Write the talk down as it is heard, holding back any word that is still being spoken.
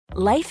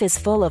Life is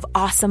full of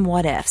awesome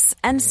what-ifs,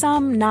 and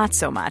some not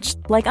so much,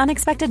 like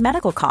unexpected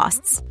medical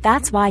costs.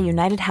 That's why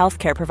United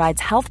Healthcare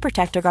provides Health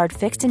Protector Guard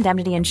fixed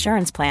indemnity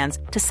insurance plans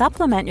to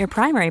supplement your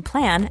primary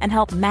plan and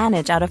help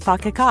manage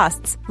out-of-pocket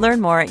costs.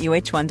 Learn more at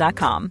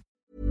uh1.com.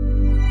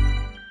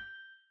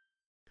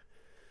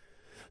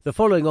 The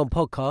following on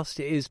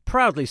podcast is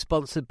proudly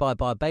sponsored by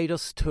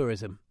Barbados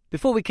Tourism.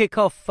 Before we kick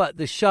off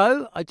the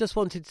show, I just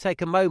wanted to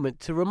take a moment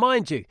to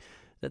remind you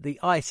that the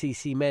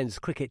ICC Men's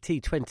Cricket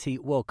T20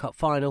 World Cup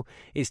Final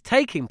is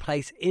taking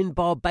place in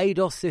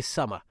Barbados this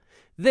summer.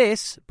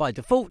 This, by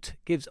default,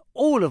 gives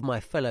all of my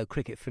fellow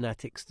cricket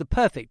fanatics the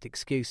perfect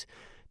excuse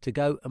to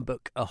go and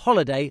book a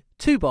holiday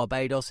to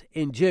Barbados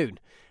in June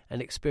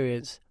and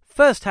experience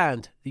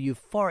firsthand the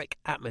euphoric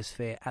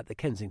atmosphere at the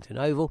Kensington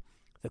Oval,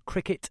 the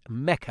cricket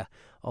mecca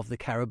of the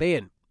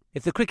Caribbean.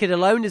 If the cricket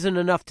alone isn't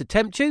enough to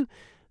tempt you,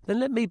 then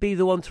let me be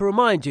the one to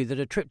remind you that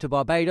a trip to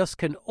Barbados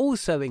can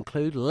also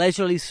include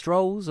leisurely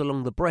strolls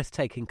along the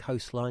breathtaking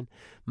coastline,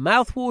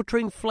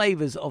 mouth-watering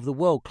flavours of the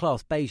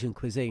world-class Bajan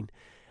cuisine,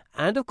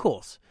 and, of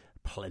course,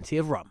 plenty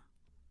of rum.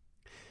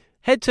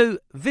 Head to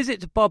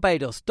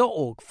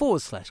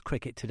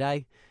visitbarbados.org/cricket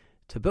today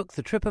to book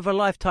the trip of a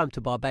lifetime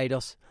to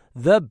Barbados,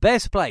 the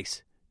best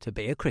place to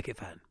be a cricket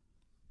fan.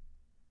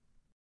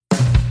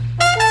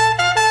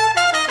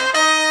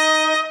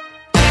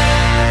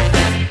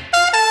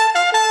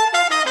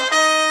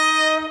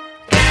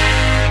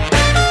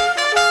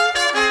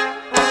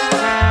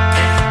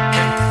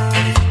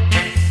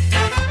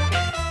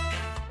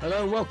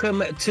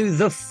 Welcome to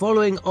the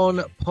Following On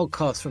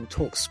podcast from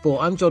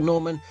TalkSport. I'm John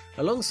Norman,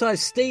 alongside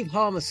Steve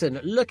Harmison,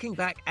 looking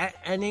back at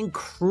an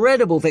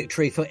incredible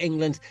victory for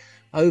England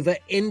over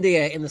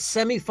India in the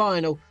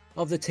semi-final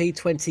of the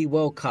T20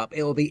 World Cup.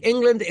 It will be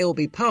England, it will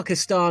be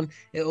Pakistan,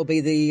 it will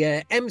be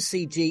the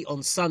MCG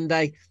on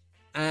Sunday.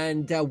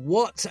 And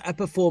what a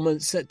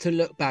performance to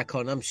look back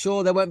on. I'm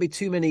sure there won't be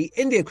too many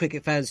India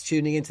cricket fans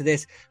tuning into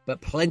this,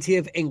 but plenty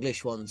of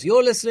English ones.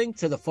 You're listening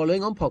to the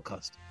Following On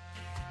podcast.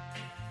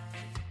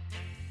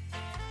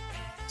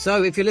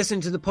 So if you're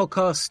listening to the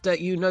podcast,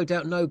 you no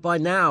doubt know by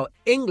now,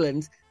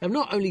 England have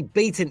not only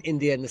beaten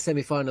India in the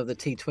semi-final of the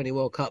T20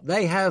 World Cup,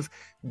 they have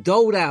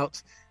doled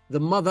out the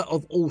mother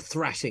of all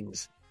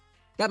thrashings.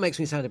 That makes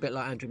me sound a bit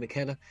like Andrew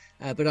McKenna,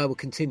 but I will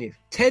continue.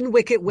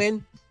 10-wicket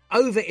win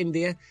over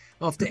India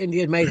after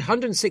India had made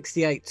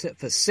 168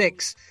 for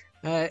 6.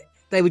 They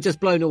were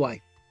just blown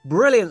away.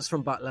 Brilliance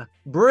from Buttler,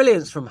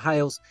 brilliance from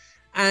Hales,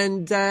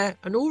 and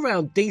an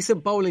all-round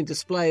decent bowling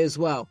display as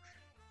well.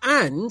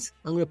 And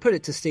I'm going to put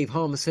it to Steve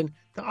Harmison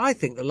that I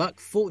think the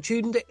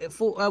fortune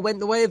went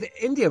the way of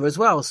India as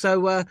well.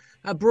 So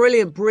a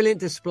brilliant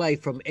display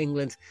from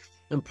England,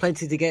 and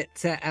plenty to get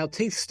our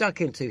teeth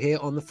stuck into here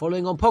on the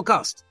Following On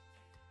podcast.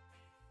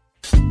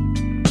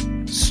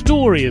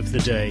 Story of the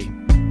day.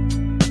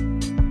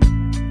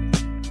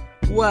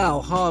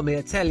 Well, Harmy,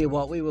 I tell you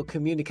what, we were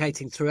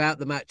communicating throughout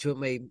the match,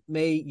 weren't we?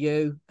 Me,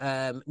 you,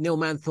 Neil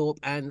Manthorpe,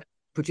 and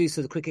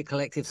producer of the Cricket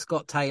Collective,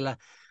 Scott Taylor.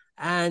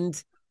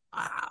 And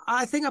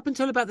I think up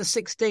until about the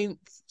 16th,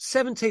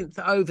 17th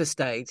over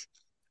stage,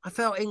 I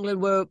felt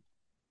England were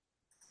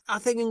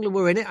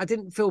in it. I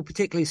didn't feel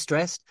particularly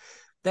stressed.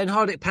 Then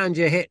Hardik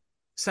Pandya hit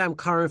Sam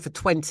Curran for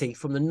 20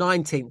 from the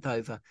 19th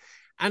over.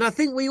 And I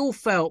think we all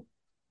felt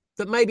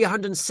that maybe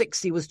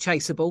 160 was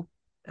chaseable.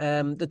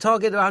 The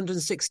target of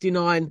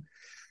 169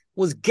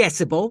 was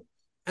gettable.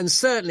 And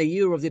certainly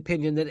you were of the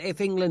opinion that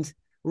if England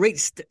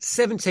reached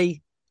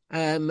 70,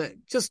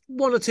 just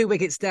 1 or 2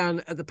 wickets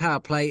down at the power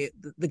play,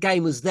 the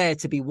game was there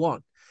to be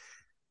won.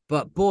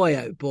 But boy,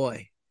 oh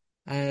boy,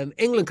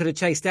 England could have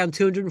chased down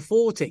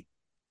 240,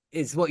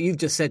 is what you've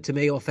just said to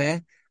me off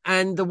air.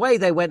 And the way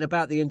they went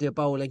about the India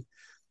bowling,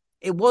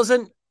 it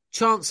wasn't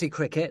chancy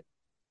cricket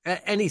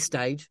at any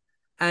stage.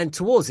 And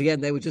towards the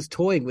end, they were just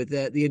toying with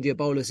the India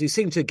bowlers, who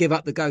seemed to give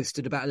up the ghost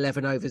at about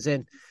 11 overs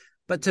in.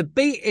 But to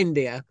beat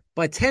India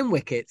by 10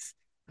 wickets,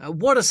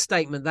 what a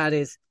statement that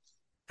is.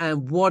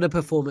 And what a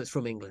performance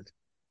from England.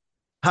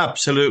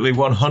 Absolutely,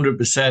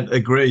 100%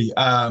 agree.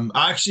 I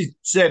actually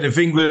said if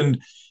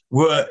England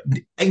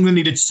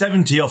needed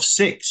 70 off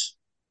 6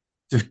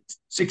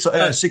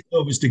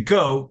 overs to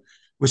go,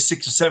 with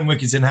 6 or 7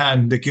 wickets in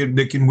hand, they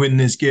can win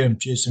this game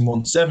chasing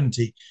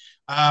 170.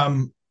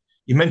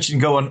 You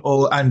mentioned going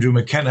all Andrew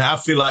McKenna. I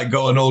feel like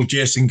going all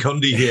Jason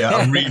Cundy here.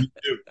 I really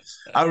do.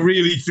 I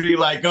really feel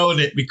like going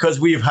it, because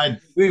we've had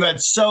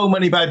so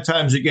many bad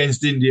times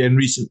against India in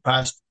recent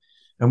past.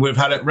 And we've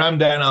had it rammed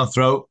down our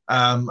throat.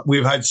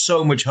 We've had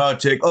so much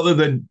heartache. Other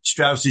than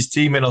Strauss's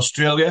team in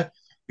Australia,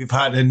 we've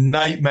had a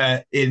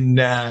nightmare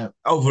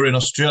over in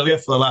Australia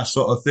for the last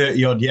sort of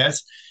 30-odd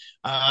years.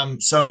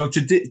 So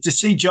to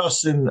see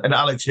Joss and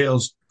Alex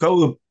Hales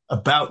go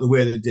about the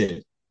way they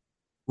did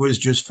was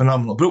just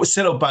phenomenal. But it was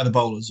set up by the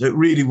bowlers. It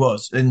really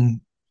was.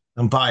 And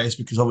I'm biased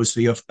because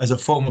obviously as a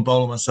former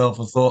bowler myself,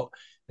 I thought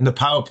in the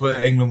power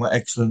play, England were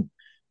excellent.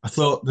 I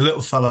thought the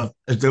little fella,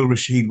 Adil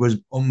Rashid, was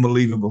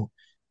unbelievable.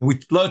 A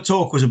lot of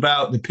talk was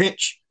about the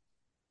pitch,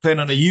 playing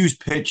on a used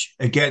pitch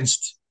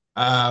against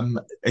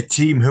a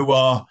team who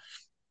are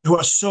who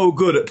are so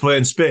good at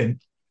playing spin,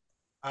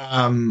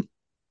 for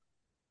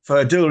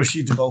Adil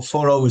Rashid to bowl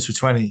 4 overs for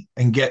 20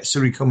 and get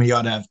Surya Kumar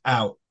Yadav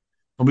out,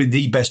 probably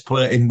the best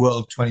player in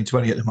World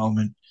 2020 at the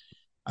moment.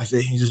 I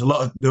think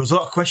there was a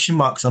lot of question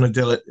marks on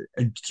Adil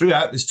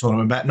throughout this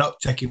tournament about not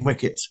taking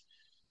wickets,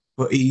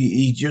 but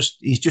he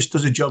just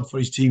does a job for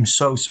his team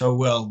so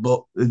well.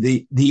 But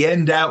the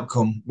end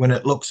outcome, when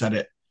it looks at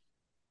it,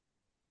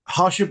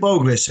 Harsha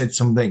Bhogle said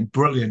something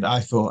brilliant, I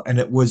thought, and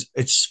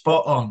it's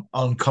spot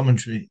on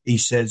commentary. He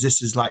says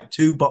this is like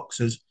two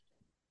boxers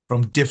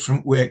from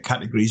different weight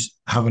categories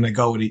having a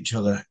go at each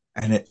other,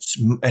 and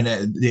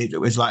it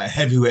was like a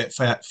heavyweight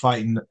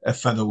fighting a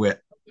featherweight.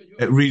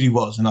 It really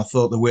was, and I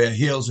thought the way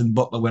Hales and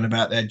Buttler went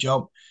about their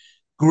job.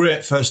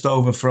 Great first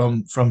over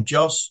from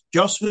Joss.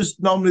 Joss was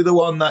normally the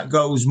one that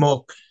goes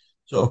more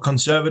sort of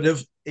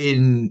conservative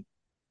in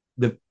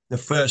the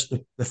first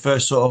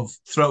sort of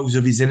throws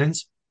of his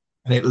innings,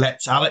 and it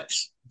lets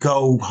Alex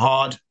go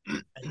hard,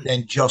 and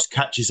then Joss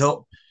catches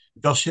up.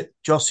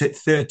 Joss hit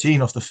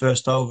 13 off the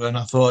first over, and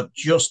I thought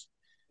just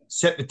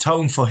set the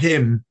tone for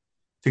him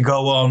to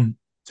go on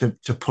to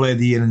play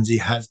the innings he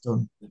has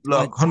done.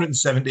 Look,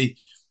 170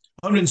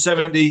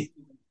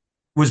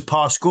 was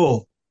par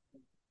score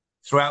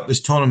throughout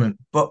this tournament,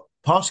 but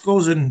par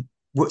scores in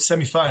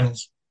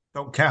semi-finals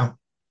don't count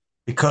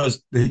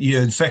because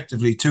you're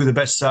effectively four of the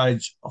best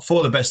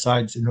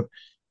sides in the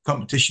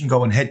competition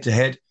going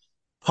head-to-head.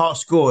 Par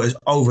score is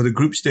over the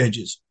group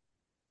stages.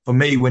 For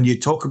me, when you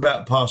talk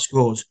about par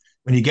scores,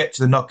 when you get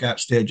to the knockout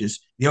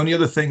stages, the only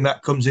other thing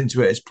that comes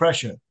into it is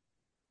pressure,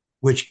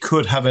 which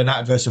could have an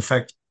adverse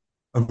effect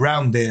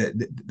around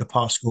the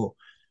par score.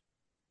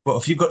 But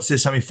if you got to the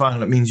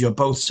semi-final, it means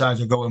both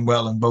sides are going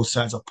well and both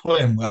sides are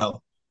playing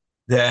well.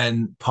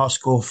 Then par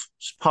scores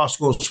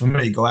for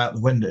me go out the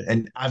window.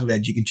 And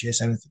Adelaide, you can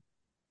chase anything.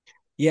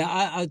 Yeah,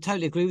 I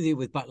totally agree with you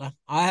with Buttler.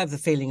 I have the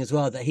feeling as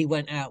well that he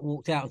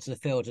walked out onto the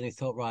field and he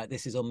thought, right,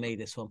 this is on me,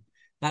 this one.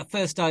 That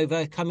first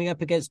over coming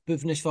up against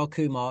Bhuvneshwar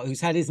Kumar, who's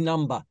had his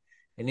number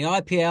in the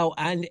IPL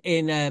and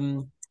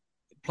in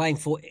playing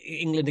for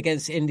England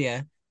against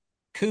India.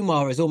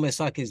 Kumar is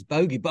almost like his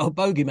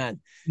bogey man.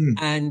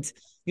 And,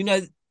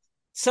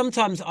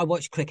 sometimes I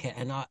watch cricket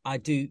and I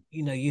do,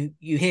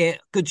 you hear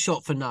good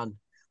shot for none,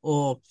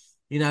 or,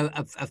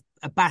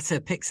 a batter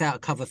picks out a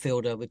cover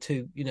fielder with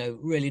two,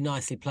 really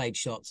nicely played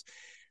shots.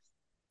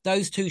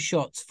 Those two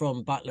shots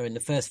from Buttler in the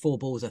first 4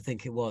 balls, I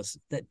think it was,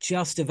 that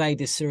just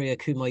evaded Surya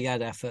Kumar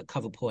Yadav at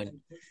cover point.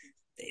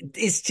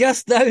 It's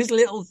just those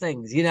little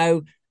things,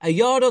 a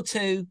yard or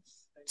two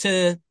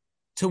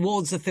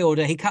towards the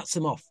fielder, he cuts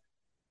them off,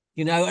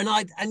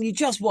 and you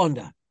just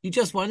wonder,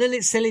 and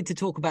it's silly to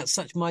talk about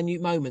such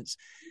minute moments,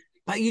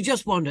 but you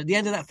just wonder at the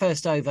end of that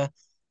first over,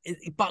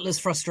 Buttler's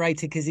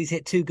frustrated because he's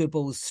hit 2 good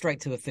balls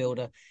straight to a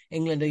fielder.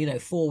 England are,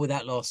 4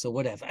 without loss or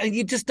whatever. And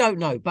you just don't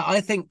know. But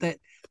I think that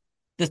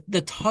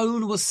the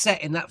tone was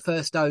set in that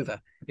first over.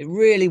 It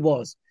really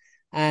was.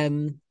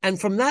 And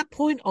from that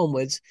point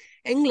onwards,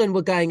 England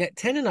were going at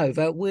 10 and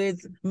over with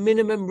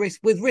minimum risk,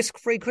 with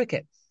risk-free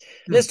cricket.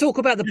 Let's talk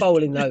about the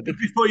bowling, though.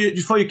 Before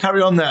you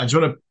carry on there, I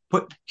just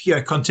want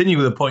to continue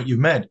with the point you've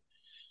made.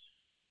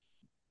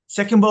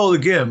 Second ball of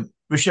the game,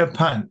 Rishabh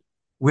Pant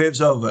waves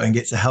over and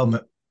gets a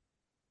helmet.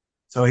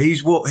 So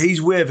he's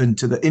waving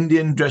to the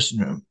Indian dressing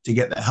room to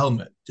get the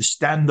helmet to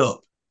stand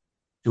up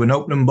to an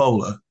opening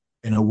bowler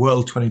in a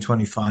World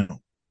 2020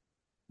 final.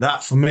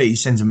 That, for me,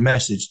 sends a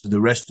message to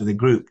the rest of the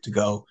group to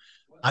go,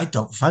 I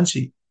don't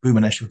fancy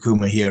Bhuvneshwar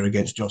Kumar here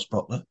against Jos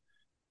Buttler.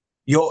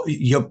 You're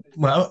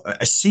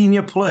a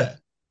senior player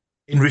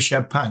in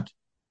Rishabh Pant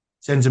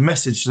sends a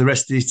message to the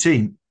rest of his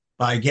team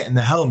by getting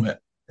the helmet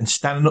and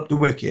standing up the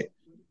wicket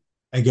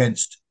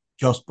against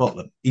Jos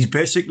Buttler. He's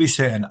basically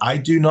saying, I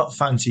do not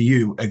fancy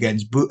you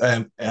against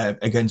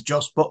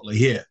Jos Buttler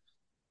here.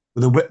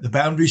 With the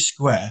boundary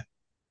square,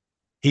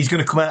 he's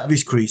going to come out of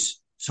his crease.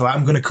 So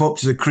I'm going to come up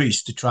to the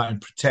crease to try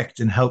and protect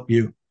and help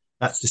you.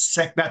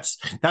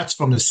 That's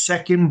from the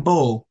second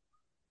ball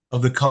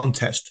of the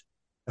contest.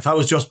 If I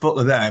was Jos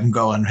Buttler there, I'm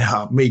going,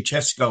 me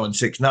chest going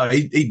 6. No,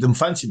 he don't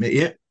fancy me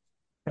here.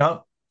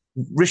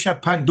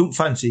 Rishabh Pant don't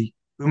fancy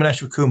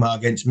Bhuvneshwar Kumar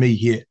against me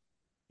here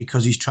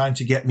because he's trying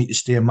to get me to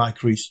stay in my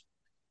crease.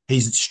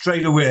 He's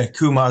straight away,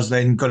 Kumar's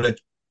then got to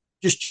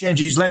just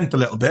change his length a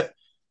little bit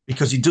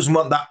because he doesn't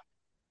want that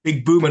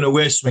big booming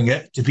away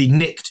swinger to be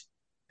nicked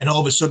and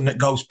all of a sudden it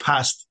goes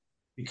past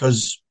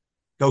because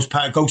goes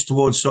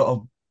towards sort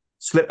of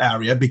slip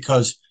area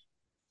because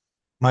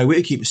my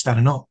wicketkeeper's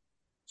standing up.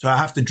 So I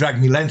have to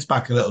drag my length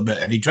back a little bit,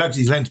 and he drags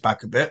his length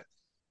back a bit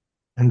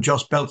and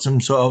Jos belts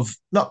him sort of,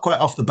 not quite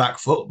off the back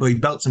foot, but he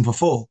belts him for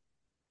 4.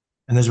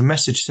 And there's a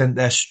message sent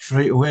there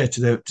straight away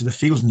to the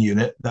fielding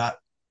unit that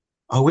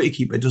our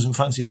wicketkeeper doesn't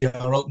fancy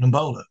our opening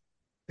bowler.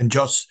 And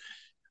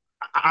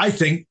I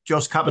think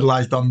Jos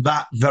capitalised on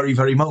that very,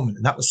 very moment.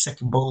 And that was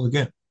second ball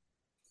again.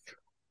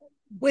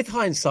 With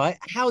hindsight,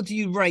 how do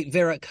you rate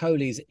Virat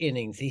Kohli's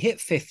innings? He hit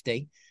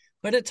 50,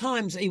 but at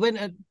times he went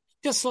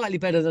just slightly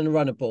better than a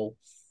runner ball.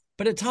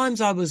 But at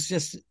times I was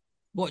just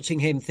watching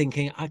him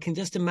thinking, I can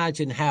just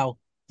imagine how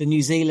the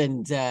New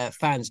Zealand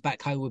fans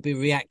back home would be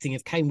reacting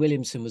if Kane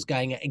Williamson was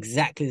going at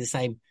exactly the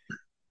same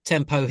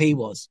tempo he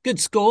was.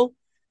 Good score,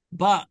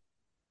 but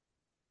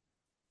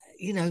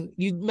you know,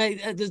 you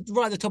made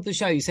right at the top of the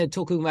show, you said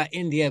talking about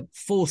India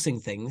forcing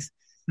things.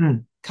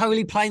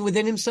 Kohli playing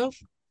within himself.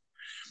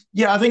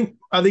 Yeah, I think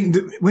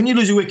when you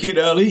lose a wicket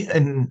early,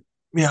 and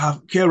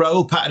KL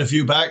Rahul patted a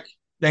few back,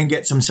 then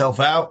gets himself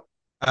out.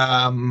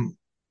 Rohit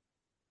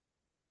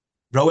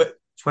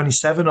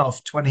 27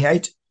 off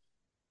 28.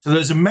 So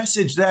there's a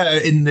message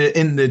there in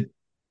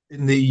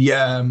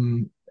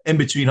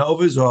between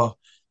overs, or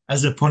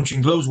as they're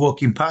punching gloves,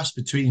 walking past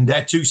between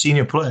their two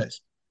senior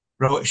players,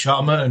 Rohit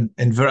Sharma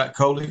and Virat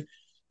Kohli.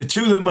 The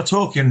two of them are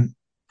talking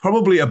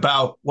probably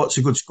about what's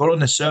a good score on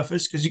the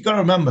surface, because you've got to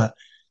remember,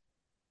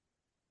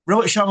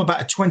 Rohit Sharma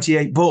batted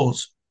 28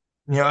 balls.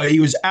 You know, he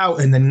was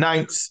out in the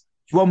ninth,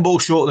 one ball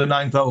short of the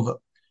ninth over.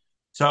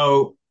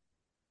 So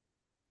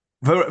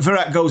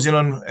Virat goes in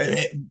on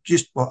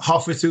just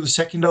halfway through the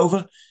second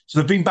over. So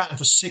they've been batting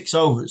for 6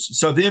 overs.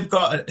 So they've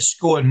got a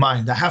score in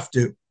mind. They have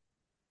to.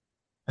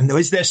 And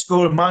is their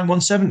score in mind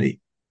 170?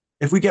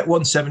 If we get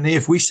 170,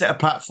 if we set a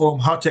platform,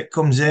 Hartek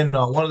comes in,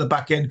 or one of the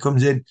back end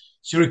comes in,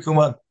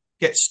 Suryakumar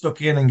gets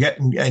stuck in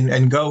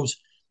and goes.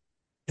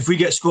 If we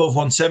get a score of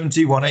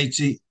 170,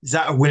 180, is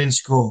that a winning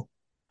score?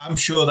 I'm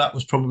sure that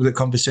was probably the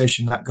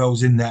conversation that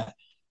goes in there.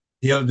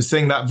 The other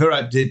thing that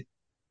Virat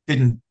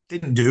didn't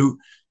do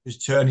was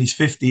turn his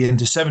 50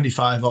 into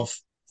 75 off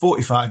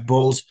 45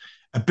 balls,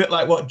 a bit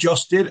like what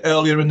Josh did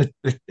earlier in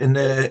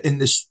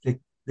the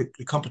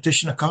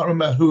competition. I can't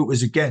remember who it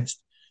was against,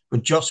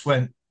 but Josh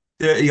went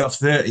 30 off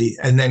 30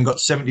 and then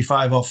got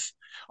 75 off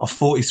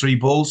 43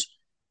 balls.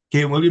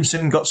 Kane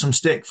Williamson got some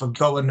stick for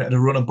going at a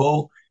runner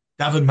ball.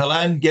 David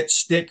Malan gets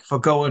stick for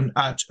going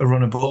at a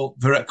runner ball.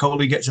 Virat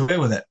Kohli gets away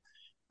with it.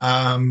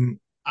 I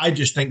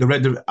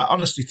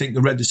honestly think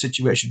they read the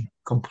situation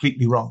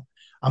completely wrong.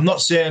 I'm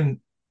not saying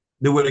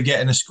they would have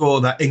gotten a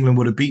score that England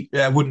wouldn't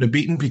have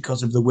beaten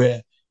because of the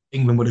way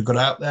England would have got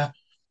out there.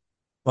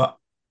 But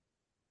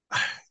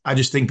I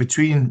just think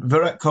between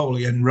Virat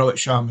Kohli and Rohit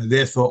Sharma,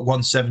 they thought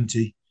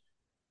 170,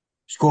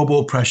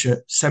 scoreboard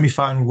pressure,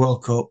 semi-final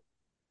World Cup,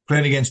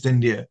 playing against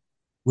India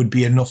would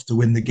be enough to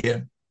win the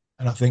game.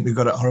 And I think they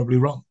got it horribly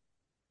wrong.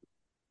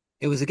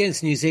 It was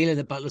against New Zealand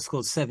that Butler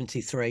scored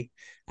 73.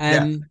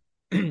 At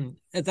the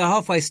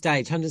halfway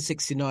stage,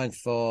 169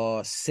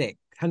 for 6,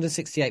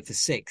 168 for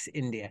 6,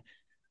 India.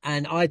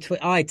 And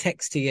I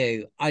text to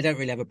you, I don't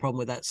really have a problem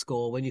with that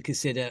score when you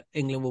consider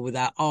England were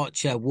without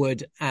Archer,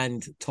 Wood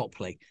and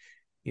Topley.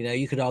 You know,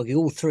 you could argue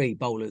all 3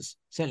 bowlers,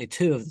 certainly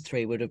 2 of the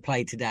 3 would have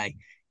played today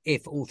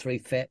if all 3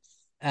 fit.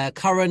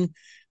 Curran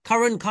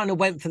kind of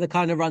went for the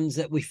kind of runs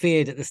that we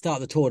feared at the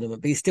start of the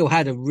tournament, but he still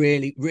had a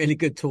really, really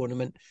good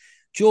tournament.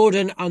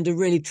 Jordan under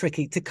really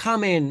tricky to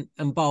come in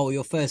and bowl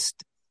your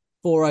first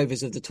 4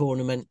 overs of the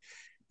tournament.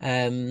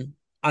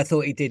 I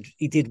thought he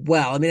did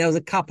well. I mean,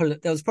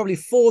 there was probably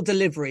 4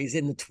 deliveries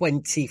in the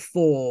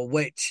 24,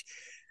 which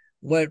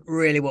weren't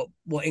really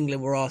what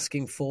England were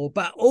asking for.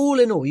 But all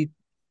in all,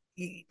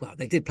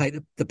 they did play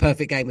the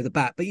perfect game with the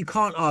bat, but you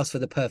can't ask for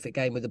the perfect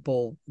game with the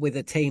ball with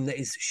a team that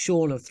is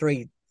shorn of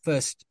 3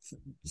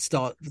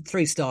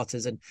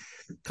 starters and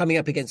coming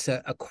up against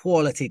a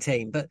quality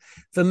team. But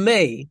for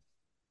me,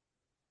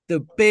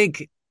 the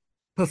big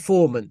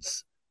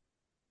performance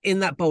in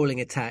that bowling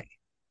attack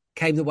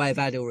came the way of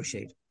Adil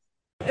Rashid.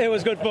 It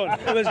was good fun.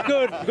 It was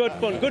good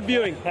fun. Good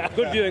viewing.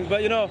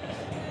 But, you know,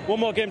 one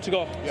more game to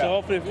go. Yeah. So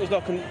hopefully if it was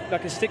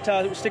like a stick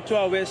to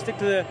our way, stick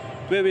to the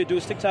way we do,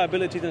 stick to our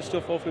abilities and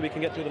stuff, hopefully we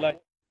can get through the line.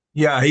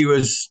 Yeah, he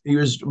was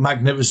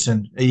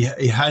magnificent.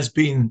 He has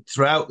been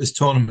throughout this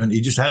tournament.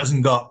 He just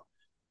hasn't got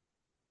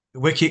the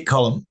wicket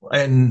column.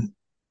 And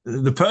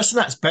the person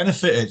that's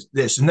benefited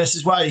this, and this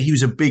is why he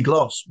was a big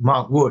loss,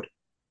 Mark Wood.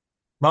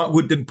 Mark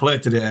Wood didn't play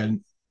today,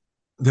 and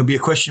there'll be a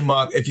question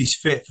mark if he's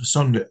fit for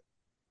Sunday.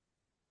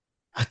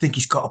 I think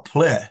he's got to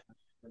play,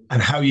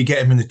 and how you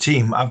get him in the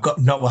team, I've got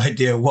no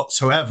idea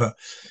whatsoever.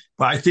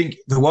 But I think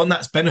the one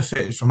that's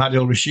benefited from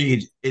Adil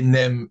Rashid in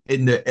the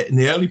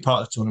early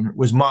part of the tournament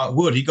was Mark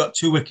Wood. He got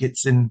 2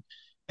 wickets in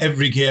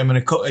every game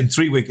and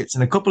 3 wickets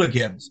in a couple of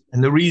games.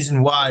 And the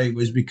reason why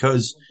was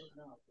because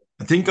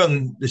I think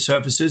on the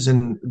surfaces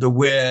and the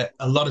way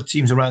a lot of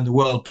teams around the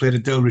world played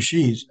Adil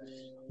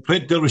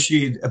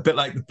Rashid, a bit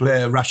like the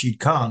player Rashid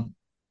Khan.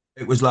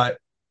 It was like,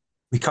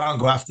 we can't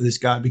go after this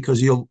guy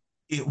because we'll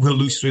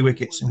lose 3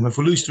 wickets. And if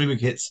we lose 3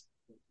 wickets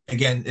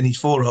again in these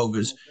 4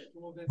 overs,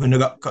 we've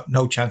got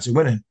no chance of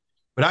winning.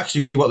 But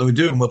actually what they were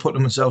doing, were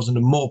putting themselves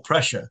under more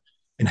pressure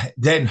and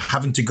then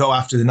having to go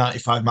after the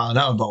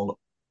 95-mile-an-hour bowler.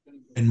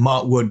 And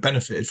Mark Wood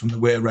benefited from the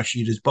way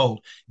Rashid is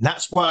bowled. And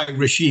that's why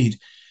Rashid,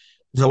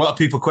 there's a lot of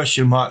people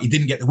question Mark. He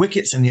didn't get the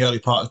wickets in the early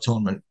part of the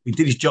tournament. He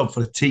did his job for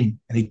the team,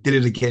 and he did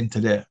it again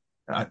today.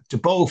 To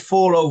bowl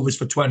 4 overs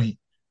for 20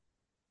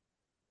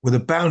 with a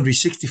boundary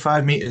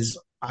 65 metres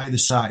either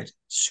side,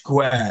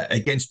 square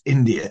against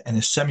India in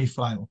a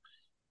semi-final,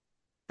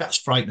 that's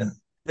frightening.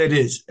 It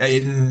is.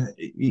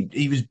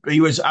 He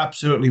was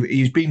absolutely.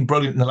 He's been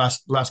brilliant in the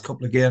last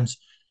couple of games.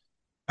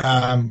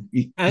 And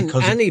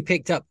he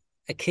picked up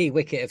a key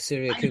wicket of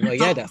Surya Kumar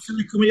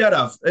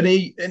Yadav.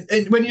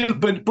 And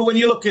when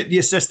you look at the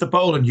assist to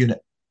bowling unit,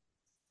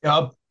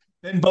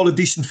 Ben bowled a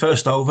decent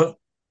first over.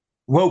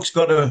 Woakes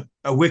got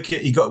a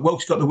wicket.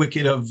 Woakes got the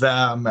wicket of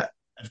KL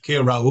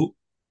Rahul.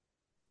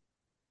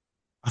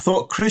 I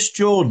thought Chris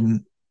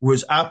Jordan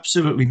was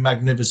absolutely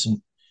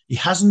magnificent. He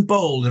hasn't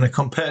bowled in a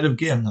competitive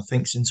game, I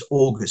think, since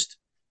August.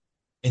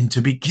 And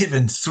to be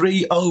given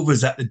 3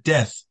 overs at the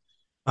death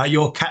by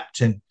your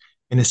captain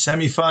in a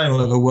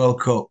semi-final of a World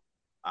Cup,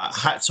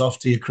 hats off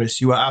to you, Chris.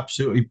 You are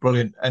absolutely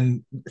brilliant.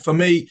 And for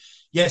me,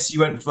 yes,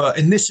 you went for...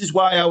 And this is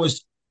why I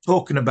was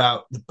talking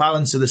about the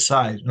balance of the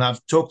side. And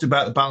I've talked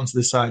about the balance of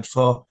the side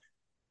for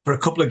a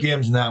couple of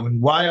games now. And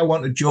why I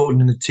wanted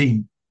Jordan in the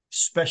team,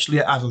 especially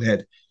at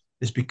Adelaide,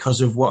 is because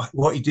of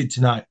what he did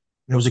tonight.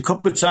 There was a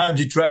couple of times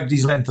he dragged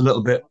his length a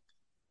little bit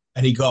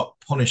and he got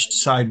punished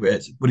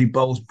sideways, but he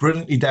bowls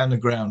brilliantly down the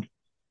ground.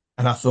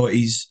 And I thought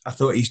he's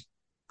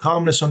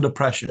calmness under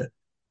pressure.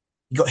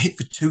 He got hit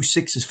for 2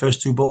 sixes,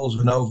 first 2 balls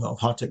of an over of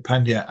Hardik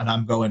Pandya, and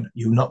I'm going,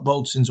 you've not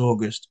bowled since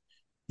August.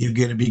 You're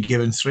going to be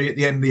given 3 at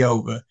the end of the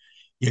over.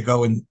 You're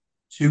going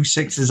 2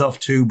 sixes off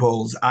 2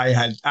 balls.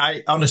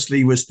 I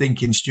honestly was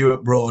thinking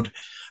Stuart Broad.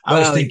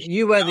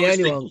 You weren't the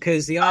only one,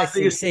 because the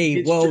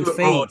ICC World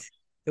feed,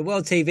 the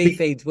World TV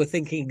feeds were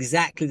thinking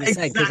exactly the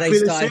same, because they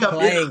started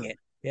playing it.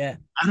 Yeah.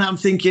 And I'm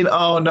thinking,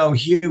 oh no,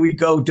 here we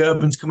go.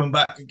 Durban's coming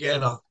back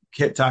again. I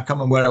can't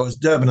remember where I was.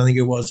 Durban, I think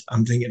it was.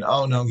 I'm thinking,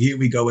 oh no, here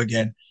we go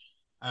again.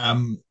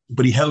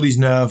 But he held his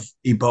nerve.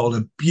 He bowled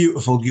a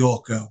beautiful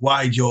Yorker,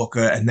 wide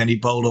Yorker, and then he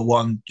bowled a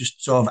one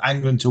just sort of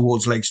angling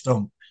towards leg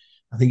stump.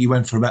 I think he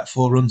went for about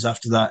 4 runs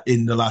after that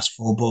in the last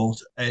 4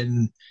 balls.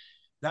 And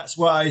that's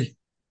why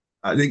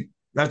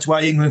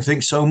England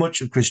thinks so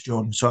much of Chris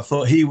Jordan. So I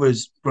thought he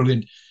was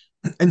brilliant.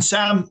 And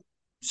Sam's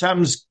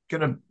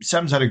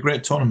had a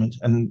great tournament,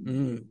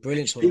 and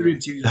brilliant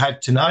experience he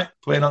had tonight,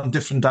 playing on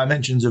different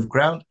dimensions of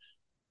ground.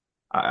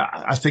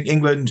 I thought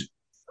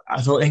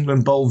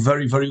England bowled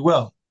very, very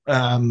well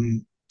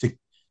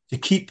to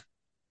keep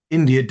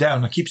India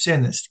down. I keep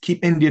saying this: to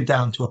keep India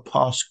down to a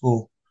par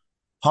score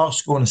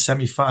in a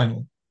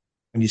semi-final.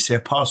 When you say a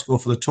par score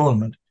for the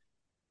tournament,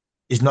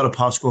 is not a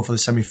par score for the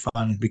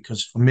semi-final,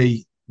 because for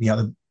me,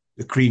 the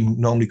cream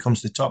normally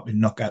comes to the top in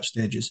knockout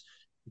stages,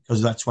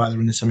 because that's why they're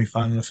in the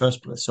semi-final in the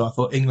first place. So I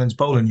thought England's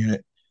bowling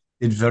unit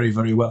did very,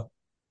 very well.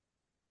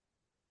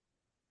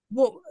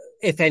 What,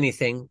 if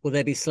anything, will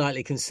they be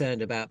slightly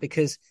concerned about?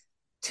 Because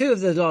 2 of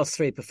the last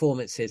 3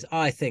 performances,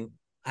 I think,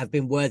 have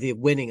been worthy of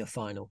winning a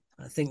final.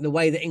 I think the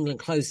way that England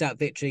closed out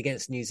victory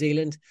against New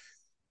Zealand,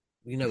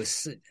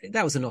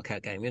 that was a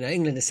knockout game.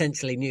 England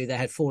essentially knew they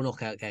had 4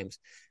 knockout games.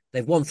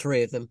 They've won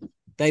 3 of them.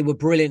 They were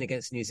brilliant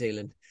against New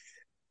Zealand.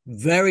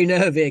 Very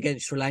nervy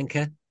against Sri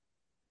Lanka.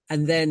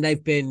 And then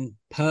they've been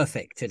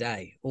perfect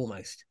today,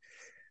 almost.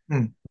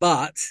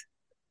 But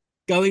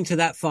going to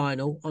that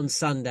final on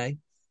Sunday,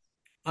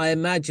 I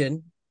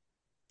imagine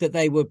that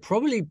they would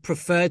probably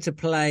prefer to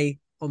play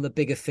on the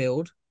bigger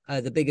field,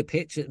 the bigger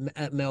pitch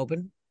at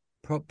Melbourne,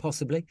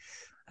 possibly.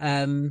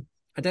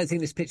 I don't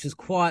think this pitch was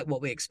quite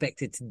what we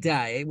expected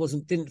today.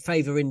 It didn't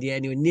favour India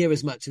anywhere near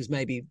as much as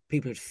maybe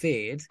people had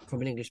feared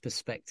from an English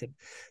perspective.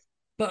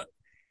 But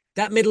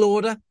that middle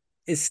order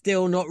is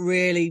still not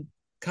really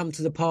come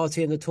to the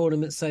party in the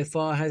tournament so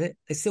far, has it?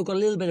 They've still got a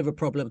little bit of a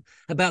problem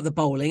about the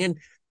bowling, and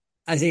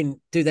as in,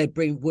 do they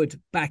bring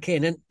Wood back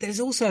in? And there's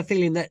also a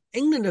feeling that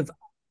England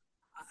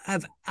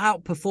have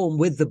outperformed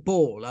with the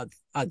ball,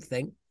 I'd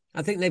think.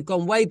 I think they've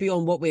gone way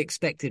beyond what we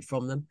expected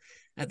from them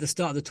at the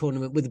start of the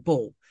tournament with the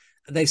ball.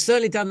 They've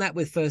certainly done that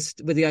with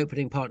the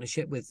opening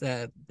partnership with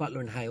Butler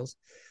and Hales.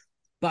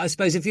 But I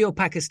suppose if you're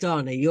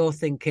Pakistani, you're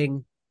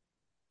thinking,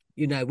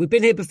 we've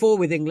been here before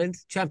with England,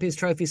 Champions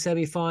Trophy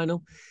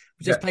semi-final.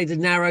 We just played a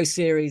narrow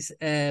series,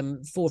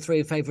 4-3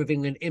 in favour of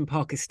England in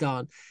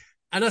Pakistan.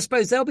 And I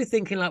suppose they'll be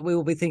thinking like we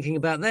will be thinking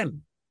about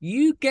them.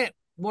 You get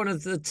one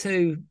of the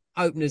 2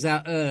 openers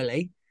out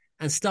early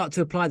and start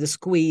to apply the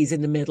squeeze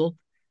in the middle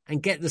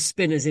and get the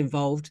spinners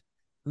involved.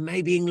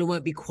 Maybe England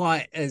won't be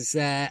quite as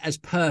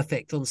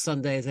perfect on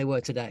Sunday as they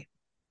were today.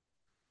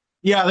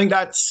 Yeah, I think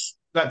that's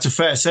a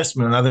fair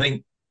assessment. And I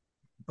think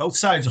both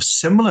sides are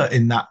similar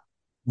in that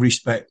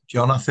respect,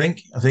 John. I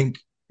think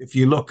if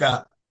you look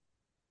at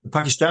the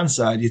Pakistan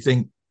side, you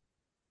think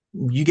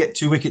you get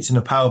 2 wickets in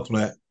a power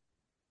play.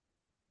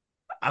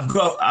 I've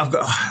got,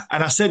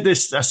 and I said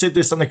this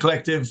on the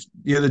collective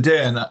the other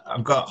day, and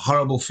I've got a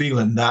horrible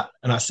feeling that,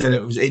 and I said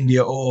it was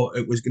India or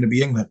it was going to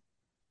be England.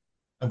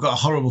 I've got a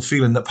horrible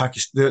feeling that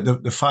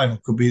the final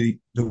could be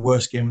the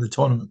worst game of the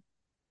tournament,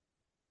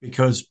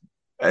 because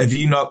if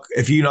you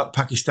knock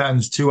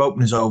Pakistan's 2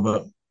 openers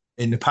over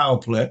in the power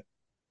play,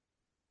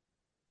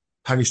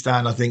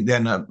 Pakistan, I think,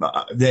 then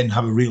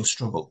have a real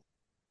struggle.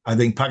 I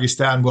think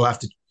Pakistan will have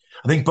to.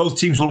 I think both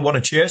teams will want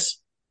to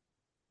chase.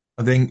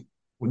 I think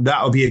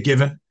that'll be a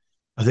given.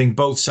 I think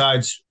both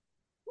sides,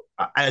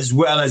 as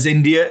well as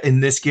India in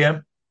this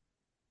game,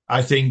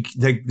 I think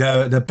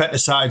they're better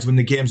sides when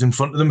the game's in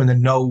front of them and they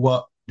know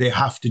what they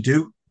have to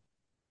do.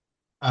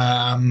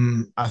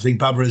 I think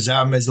Babar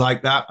Azam is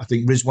like that. I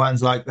think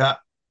Rizwan's like that.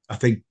 I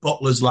think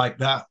Butler's like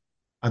that.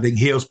 I think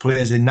Hales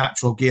plays a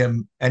natural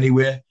game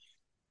anywhere.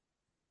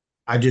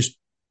 I just,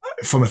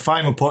 from a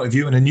final point of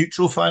view and a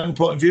neutral final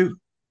point of view,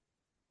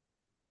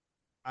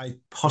 I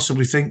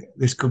possibly think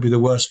this could be the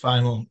worst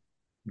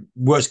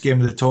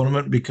game of the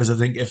tournament, because I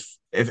think if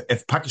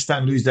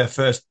Pakistan lose their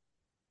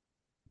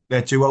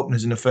two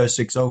openers in the first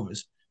 6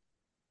 overs,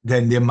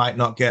 then they might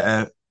not get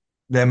a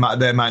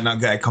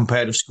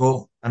competitive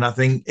score. And I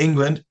think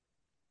England,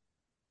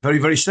 very,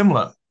 very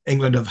similar.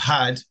 England have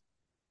had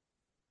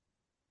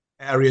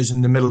areas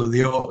in the middle of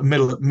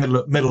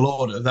the middle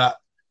order that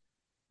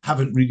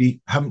haven't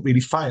really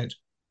fired.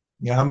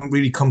 Haven't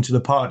really come to the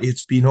party.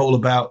 It's been all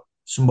about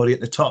somebody at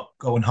the top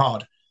going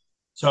hard.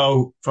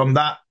 So from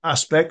that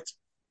aspect,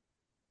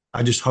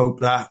 I just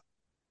hope that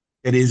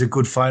it is a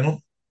good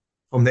final.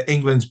 From the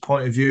England's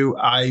point of view,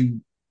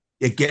 I'd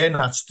be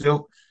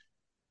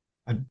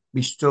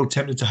still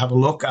tempted to have a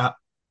look at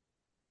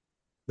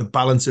the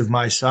balance of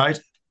my side,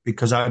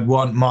 because I'd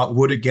want Mark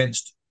Wood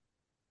against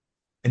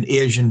an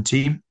Asian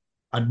team.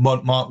 I'd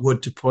want Mark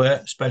Wood to play,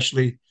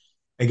 especially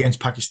against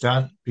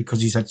Pakistan, because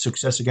he's had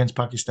success against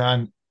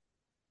Pakistan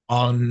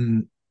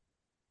on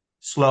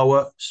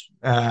slower,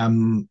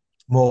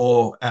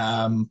 more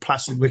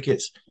placid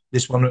wickets.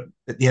 This one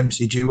at the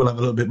MCG will have a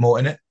little bit more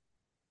in it.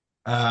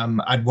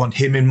 I'd want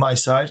him in my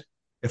side.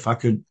 If I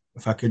could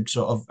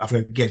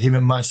get him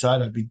in my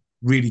side, I'd be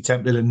really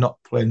tempted in not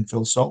playing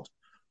Phil Salt.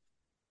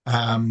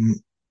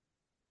 The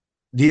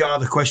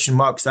other question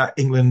marks that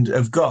England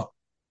have got: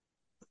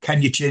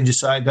 can you change a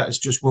side that has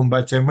just won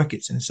by 10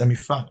 wickets in a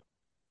semi-final?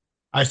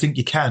 I think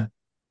you can,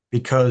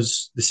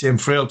 because the same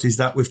frailties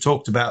that we've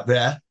talked about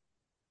there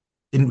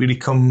didn't really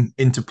come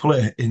into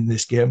play in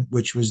this game,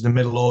 which was the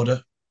middle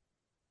order,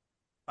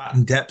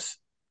 batting depth.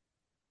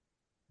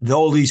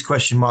 All these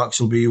question marks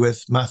will be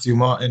with Matthew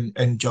Martin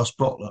and Jos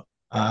Buttler.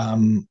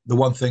 The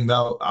one thing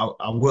that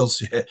I will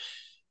say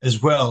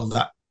as well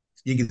that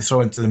you can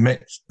throw into the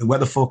mix, the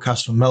weather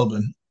forecast from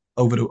Melbourne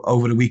over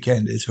the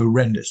weekend is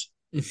horrendous.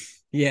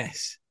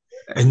 Yes.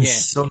 And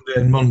Sunday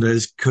and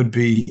Mondays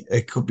we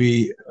could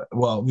be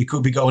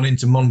going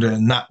into Monday,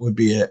 and that would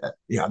be a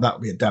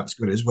damp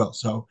squid as well.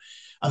 So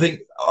I think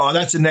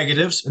that's the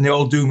negatives and the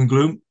old doom and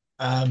gloom.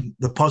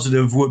 The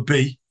positive would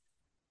be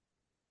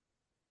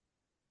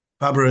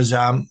Babar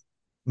Azam,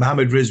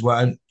 Mohammad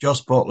Rizwan,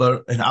 Jos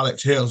Buttler, and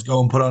Alex Hales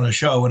go and put on a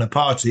show and a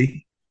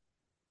party,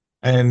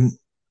 and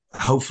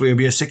hopefully it'll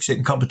be a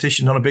 6-hitting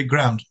competition on a big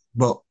ground.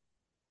 But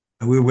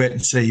we'll wait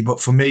and see. But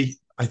for me,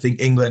 I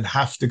think England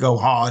have to go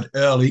hard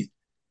early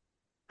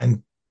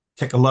and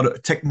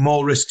take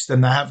more risks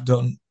than they have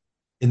done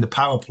in the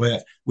power play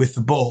with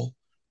the ball,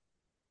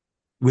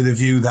 with a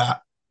view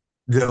that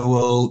they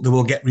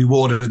will get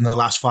rewarded in the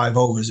last 5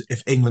 overs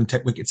if England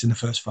take wickets in the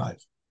first 5.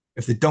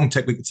 If they don't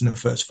take wickets in the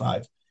first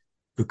 5, it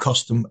could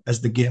cost them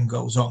as the game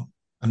goes on.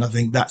 And I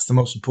think that's the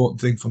most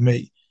important thing for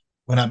me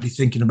when I'd be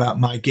thinking about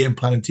my game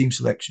plan and team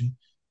selection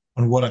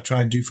on what I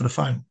try and do for the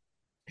final.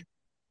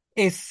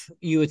 If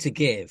you were to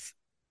give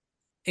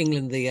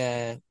England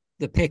the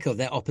pick of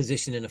their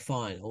opposition in a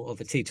final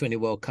of a T20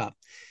 World Cup,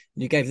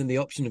 and you gave them the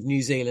option of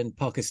New Zealand,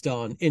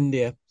 Pakistan,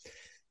 India,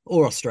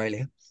 or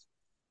Australia,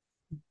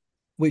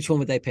 which one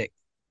would they pick?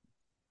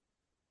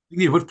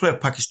 You would play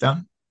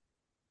Pakistan.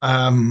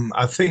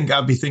 I think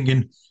I'd be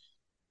thinking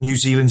New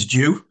Zealand's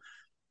due.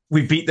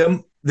 We beat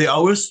them, the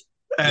ours,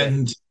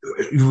 and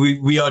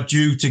we are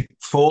due to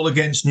fall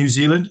against New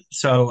Zealand.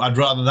 So I'd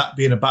rather that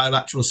be in a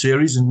bilateral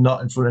series and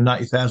not in front of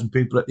 90,000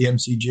 people at the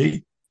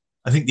MCG.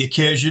 I think the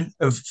occasion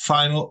of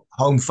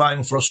home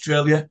final for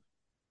Australia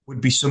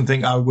would be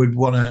something I would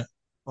want to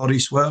body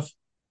swerve.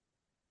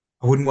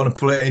 I wouldn't want to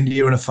play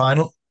India in a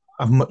final.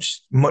 I've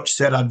much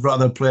said I'd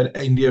rather play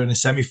India in a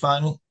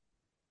semi-final,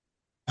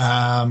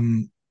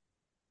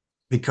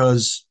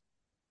 because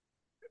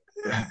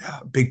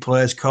big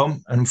players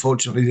come, and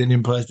unfortunately the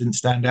Indian players didn't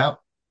stand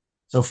out.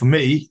 So for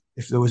me,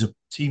 if there was a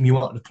team you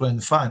wanted to play in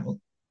the final,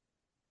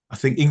 I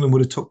think England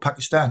would have took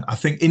Pakistan. I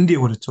think India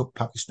would have took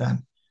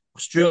Pakistan.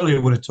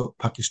 Australia would have took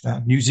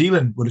Pakistan. New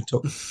Zealand would have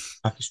took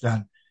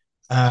Pakistan.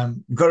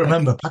 You've got to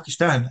remember,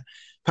 Pakistan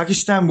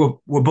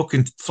were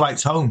booking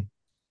flights home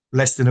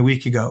less than a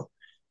week ago.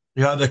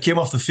 They came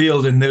off the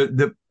field and they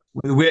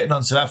were waiting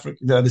on South Africa,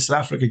 the South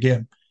Africa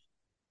game.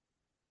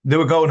 They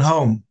were going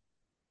home.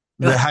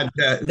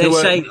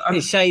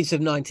 It's shades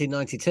of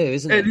 1992,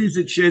 isn't it? It is.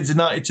 It's shades of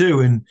 92.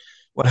 And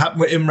what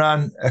happened with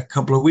Imran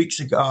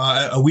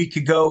a week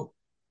ago,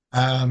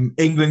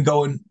 England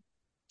going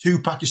to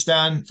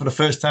Pakistan for the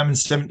first time in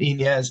 17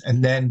 years,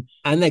 and they're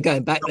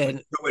going back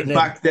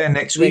there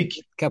next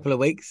week, couple of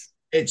weeks.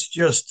 It's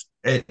just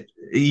if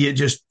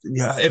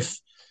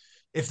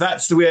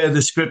that's the way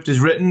the script is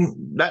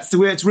written, that's the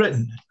way it's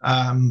written.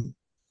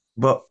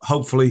 But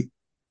hopefully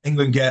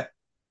England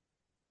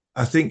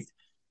I think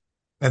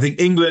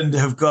England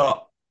have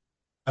got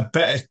a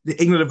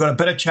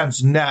better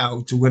chance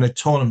now to win a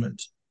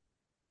tournament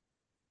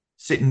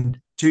sitting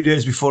 2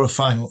 days before a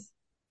final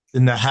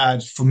than they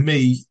had for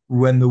me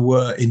when they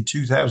were in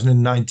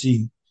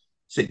 2019,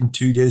 sitting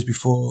 2 days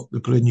before they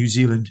played New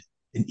Zealand,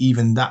 and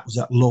even that was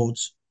at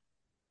Lord's.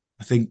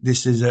 I think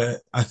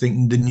I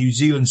think the New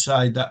Zealand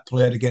side that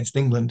played against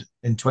England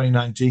in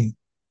 2019,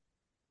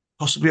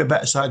 possibly a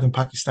better side than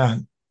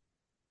Pakistan,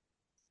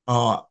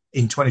 are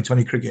in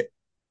 2020 cricket,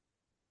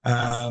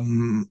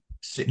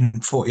 sitting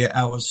 48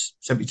 hours,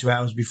 72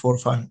 hours before a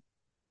final.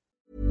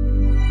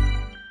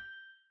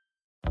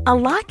 A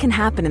lot can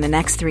happen in the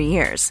next 3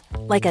 years.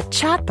 Like a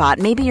chatbot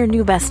may be your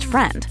new best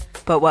friend.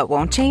 But what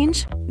won't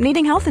change?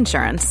 Needing health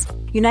insurance.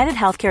 United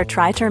Healthcare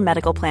Tri-Term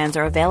Medical Plans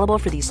are available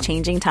for these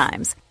changing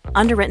times.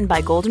 Underwritten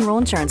by Golden Rule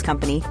Insurance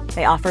Company,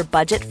 they offer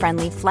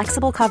budget-friendly,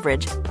 flexible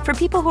coverage for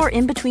people who are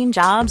in between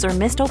jobs or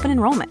missed open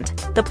enrollment.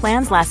 The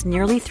plans last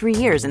nearly 3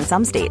 years in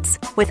some states,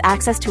 with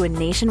access to a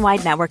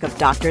nationwide network of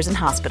doctors and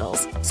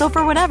hospitals. So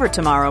for whatever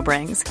tomorrow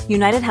brings,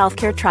 United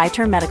Healthcare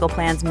Tri-Term Medical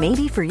Plans may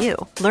be for you.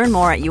 Learn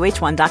more at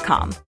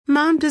uh1.com.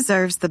 Mom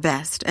deserves the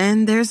best,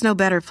 and there's no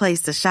better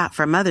place to shop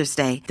for Mother's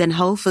Day than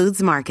Whole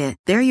Foods Market.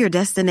 They're your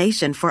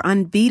destination for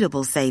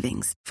unbeatable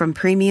savings, from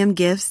premium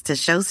gifts to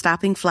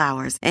show-stopping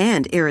flowers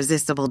and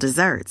irresistible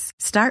desserts.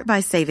 Start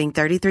by saving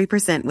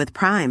 33% with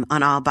Prime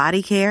on all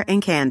body care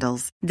and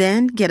candles.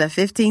 Then get a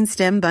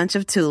 15-stem bunch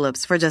of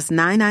tulips for just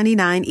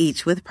 $9.99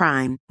 each with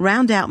Prime.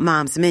 Round out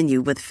Mom's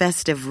menu with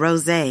festive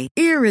rosé,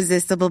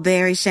 irresistible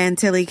berry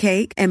chantilly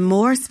cake, and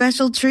more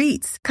special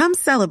treats. Come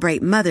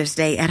celebrate Mother's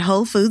Day at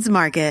Whole Foods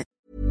Market.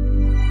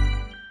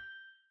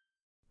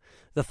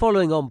 The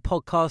following on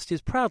podcast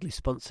is proudly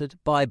sponsored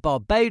by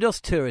Barbados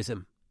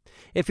Tourism.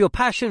 If your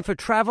passion for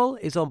travel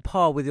is on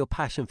par with your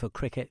passion for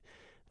cricket,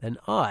 then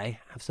I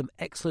have some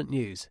excellent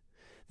news.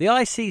 The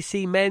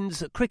ICC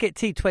Men's Cricket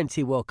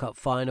T20 World Cup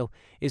Final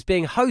is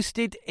being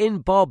hosted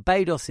in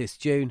Barbados this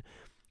June,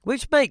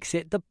 which makes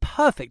it the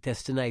perfect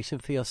destination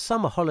for your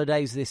summer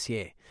holidays this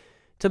year.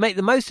 To make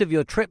the most of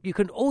your trip, you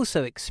can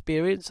also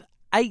experience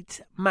 8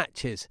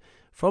 matches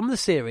from the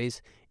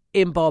series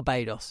in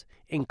Barbados,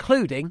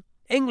 including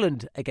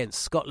England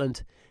against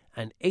Scotland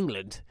and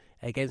England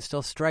against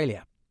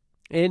Australia.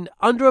 In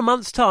under a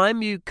month's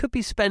time, you could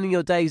be spending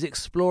your days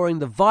exploring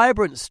the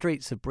vibrant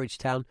streets of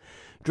Bridgetown,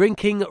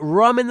 drinking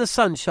rum in the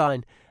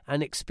sunshine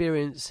and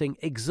experiencing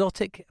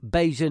exotic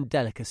Bajan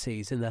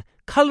delicacies. In the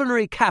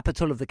culinary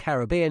capital of the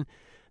Caribbean,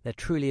 there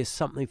truly is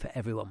something for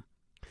everyone.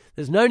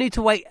 There's no need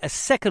to wait a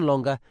second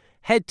longer.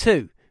 Head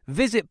to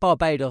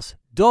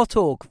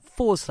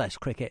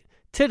visitbarbados.org/cricket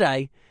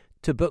today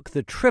to book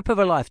the trip of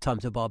a lifetime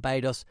to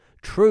Barbados.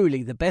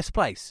 Truly the best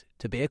place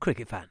to be a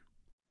cricket fan.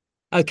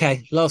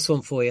 Okay, last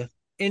one for you.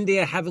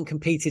 India haven't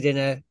competed in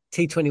a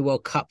T20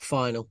 World Cup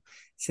final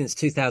since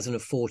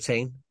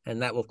 2014,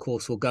 and that, of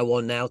course, will go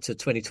on now to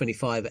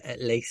 2025 at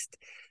least.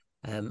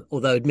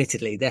 Although,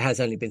 admittedly, there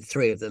has only been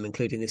 3 of them,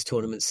 including this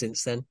tournament,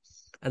 since then.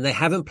 And they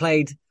haven't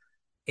played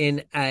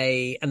and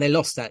they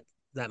lost that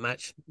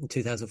match in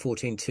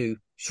 2014 to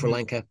Sri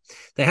Lanka.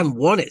 They haven't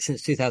won it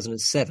since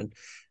 2007.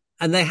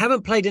 And they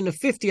haven't played in a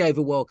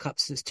 50-over World Cup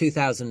since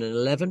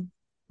 2011,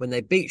 when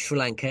they beat Sri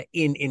Lanka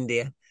in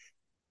India.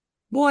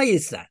 Why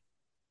is that?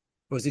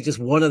 Or is it just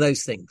one of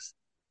those things?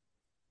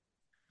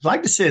 I'd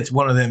like to say it's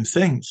one of them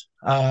things.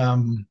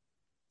 The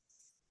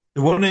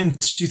one in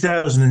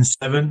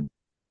 2007,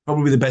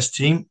 probably the best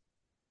team.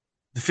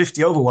 The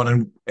 50-over one,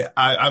 and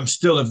I'm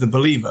still of the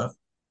believer.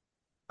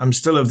 I'm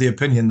still of the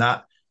opinion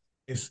that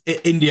if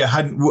India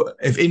hadn't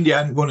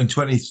won in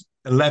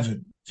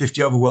 2011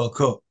 50-over World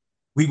Cup,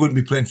 we wouldn't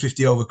be playing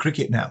 50-over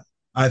cricket now.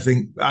 I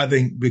think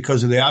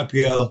because of the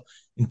IPL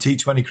and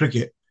T20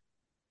 cricket,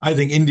 I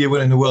think India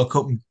winning the World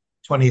Cup in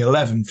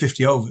 2011,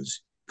 50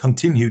 overs,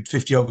 continued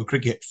 50-over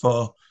cricket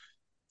for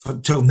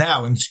till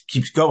now and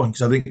keeps going,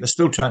 because I think they're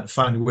still trying to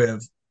find a way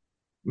of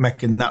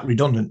making that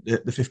redundant,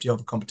 the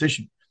 50-over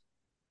competition.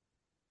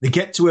 They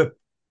get to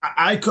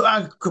I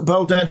could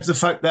boil down to the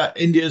fact that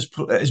India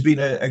has been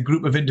a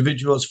group of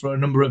individuals for a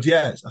number of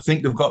years. I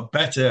think they've got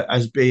better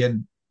as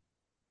being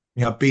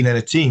in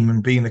a team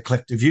and being a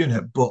collective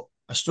unit, but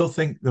I still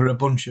think they're a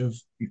bunch of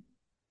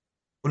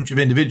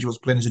individuals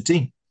playing as a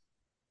team.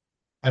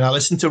 And I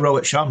listened to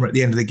Rohit Sharma at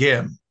the end of the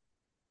game,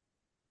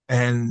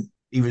 and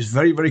he was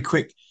very, very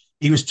quick.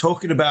 He was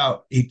talking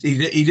about, he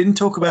didn't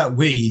talk about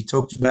we, he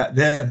talked about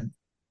them.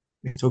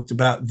 He talked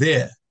about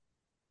they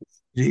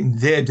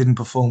didn't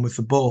perform with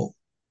the ball.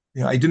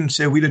 I didn't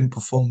say we didn't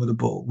perform with the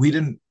ball. We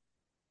didn't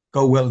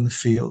go well in the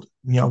field.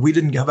 We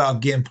didn't have our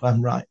game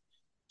plan right.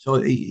 So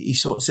he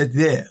sort of said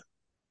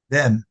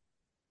them.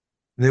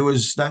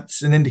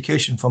 That's an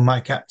indication from my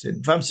captain.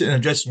 If I'm sitting in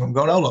a dressing room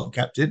going, hold on,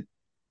 captain,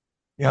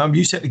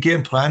 you set the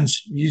game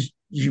plans.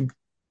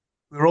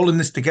 We're all in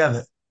this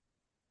together.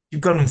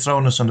 You've gone and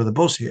thrown us under the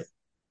bus here.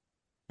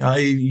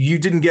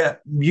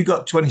 You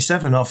got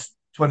 27 off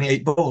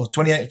 28 balls,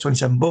 28 or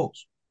 27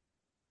 balls.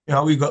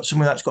 We've got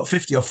someone that's got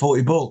 50 or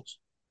 40 balls.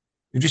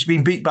 We've just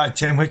been beat by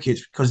 10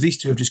 wickets because these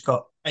two have just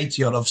got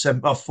 80 odd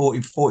of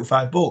 40,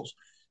 45 balls.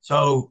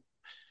 So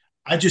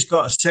I just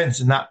got a sense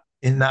in that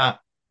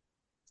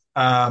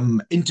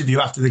interview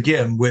after the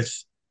game with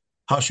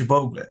Harsha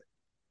Bhogle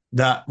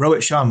that Rohit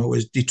Sharma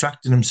was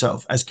detracting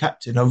himself as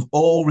captain of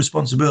all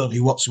responsibility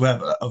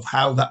whatsoever of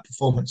how that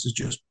performance is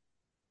just.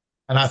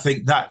 And I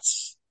think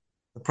that's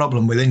the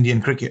problem with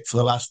Indian cricket for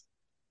the last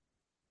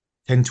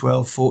 10,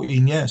 12,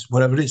 14 years,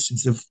 whatever it is,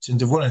 since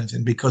they've won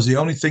anything, because the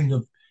only thing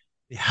that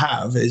they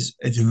have is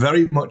it's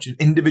very much an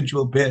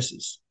individual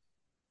basis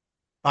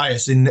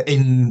bias in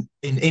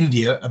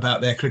India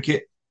about their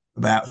cricket,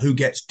 about who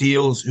gets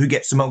deals, who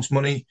gets the most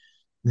money,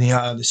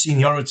 the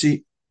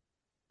seniority.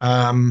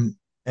 And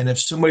if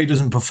somebody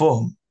doesn't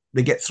perform,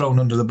 they get thrown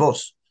under the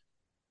bus.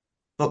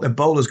 But the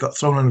bowlers got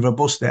thrown under the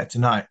bus there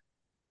tonight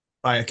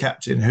by a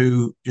captain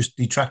who just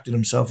detracted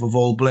himself of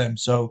all blame.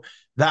 So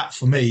that,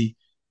 for me,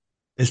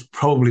 is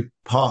probably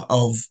part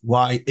of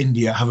why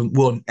India haven't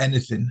won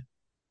anything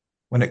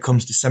when it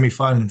comes to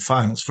semi-final and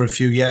finals for a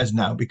few years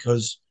now,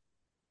 because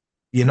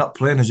you're not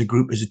playing as a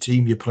group, as a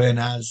team, you're playing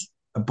as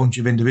a bunch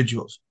of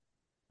individuals.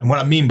 And what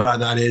I mean by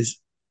that is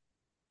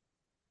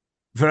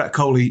Virat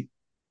Kohli,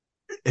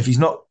 if he's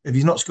not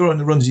scoring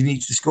the runs he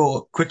needs to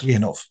score quickly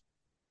enough,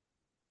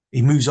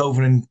 he moves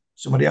over and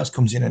somebody else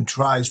comes in and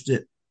tries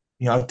to,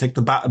 take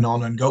the baton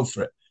on and go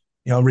for it.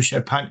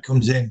 Rishabh Pant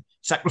comes in,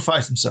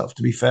 sacrificed himself,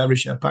 to be fair.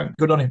 Rishabh Pant,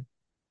 good on him.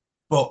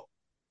 But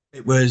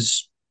it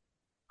was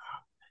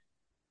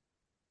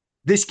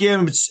this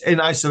game in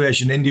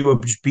isolation, India were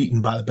just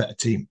beaten by the better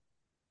team.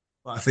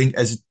 But I think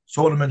as a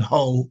tournament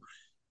whole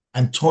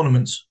and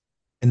tournaments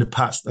in the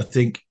past, I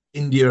think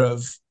India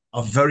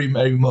are very,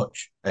 very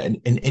much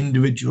an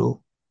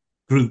individual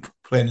group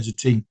playing as a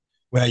team,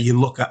 where you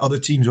look at other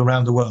teams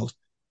around the world,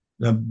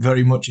 they're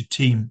very much a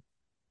team,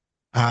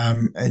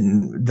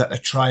 and that are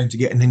trying to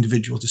get an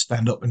individual to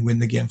stand up and win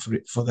the game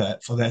for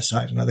their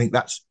side. And I think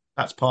that's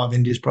part of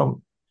India's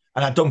problem.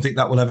 And I don't think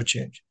that will ever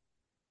change.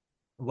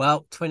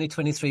 Well,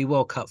 2023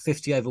 World Cup,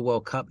 50 over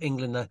World Cup,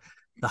 England are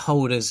the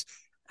holders,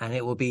 and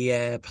it will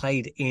be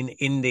played in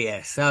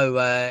India.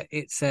 So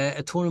it's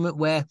a tournament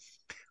where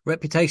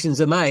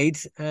reputations are made,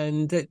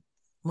 and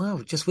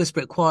just whisper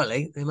it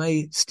quietly, there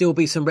may still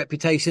be some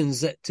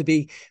reputations to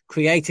be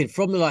created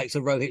from the likes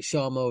of Rohit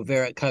Sharma or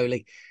Virat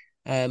Kohli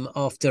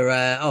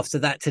after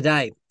that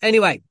today.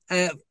 Anyway,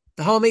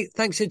 Harmy,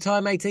 thanks for your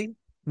time, 18.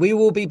 We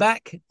will be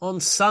back on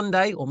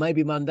Sunday or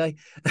maybe Monday,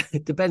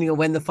 depending on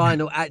when the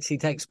final actually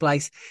takes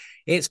place.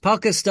 It's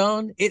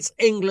Pakistan, it's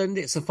England,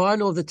 it's the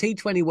final of the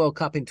T20 World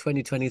Cup in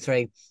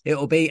 2023. It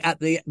will be at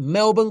the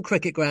Melbourne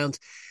Cricket Ground,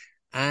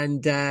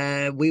 and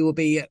we will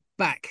be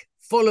back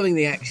following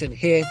the action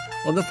here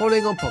on the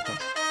Following On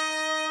podcast.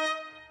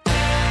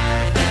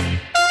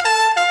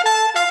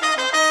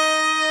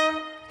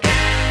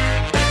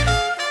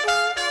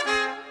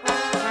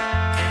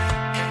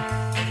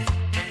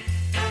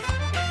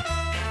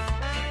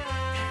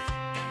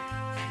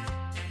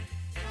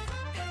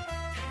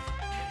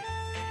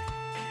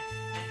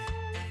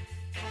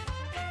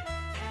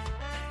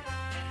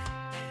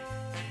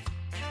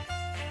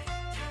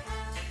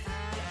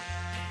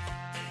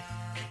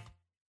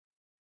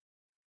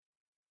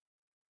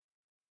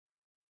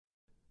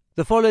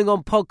 The Following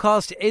On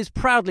podcast is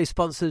proudly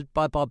sponsored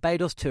by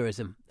Barbados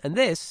Tourism, and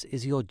this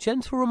is your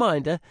gentle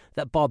reminder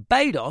that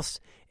Barbados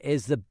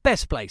is the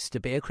best place to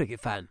be a cricket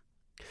fan.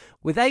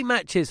 With 8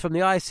 matches from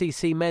the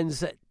ICC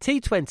Men's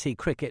T20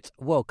 Cricket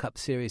World Cup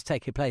Series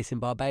taking place in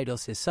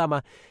Barbados this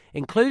summer,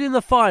 including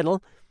the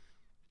final,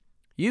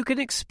 you can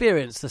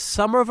experience the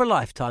summer of a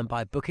lifetime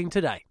by booking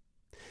today.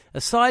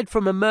 Aside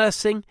from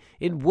immersing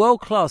in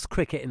world-class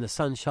cricket in the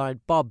sunshine,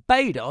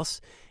 Barbados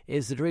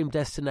is the dream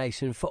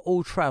destination for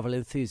all travel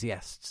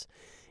enthusiasts.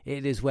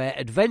 It is where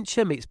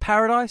adventure meets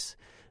paradise,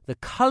 the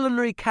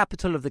culinary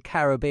capital of the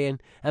Caribbean,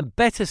 and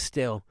better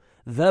still,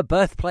 the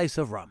birthplace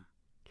of rum.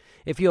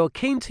 If you're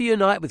keen to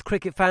unite with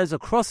cricket fans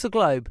across the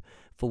globe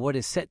for what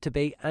is set to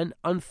be an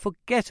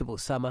unforgettable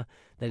summer,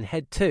 then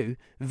head to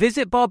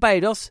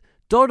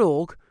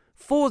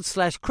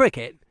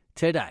visitbarbados.org/cricket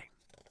today.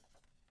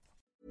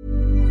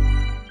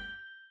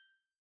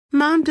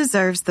 Mom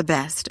deserves the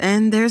best,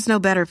 and there's no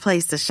better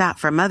place to shop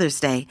for Mother's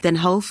Day than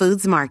Whole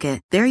Foods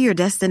Market. They're your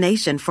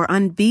destination for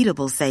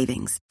unbeatable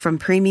savings, from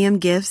premium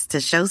gifts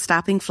to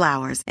show-stopping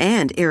flowers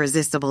and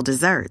irresistible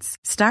desserts.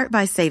 Start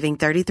by saving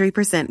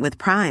 33% with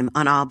Prime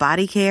on all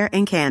body care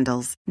and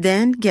candles.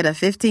 Then get a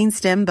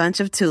 15-stem bunch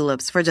of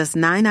tulips for just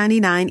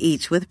 $9.99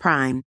 each with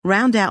Prime.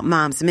 Round out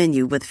Mom's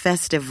menu with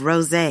festive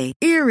rosé,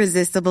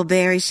 irresistible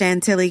berry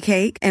chantilly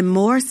cake, and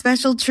more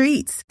special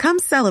treats. Come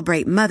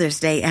celebrate Mother's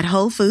Day at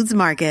Whole Foods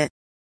Market.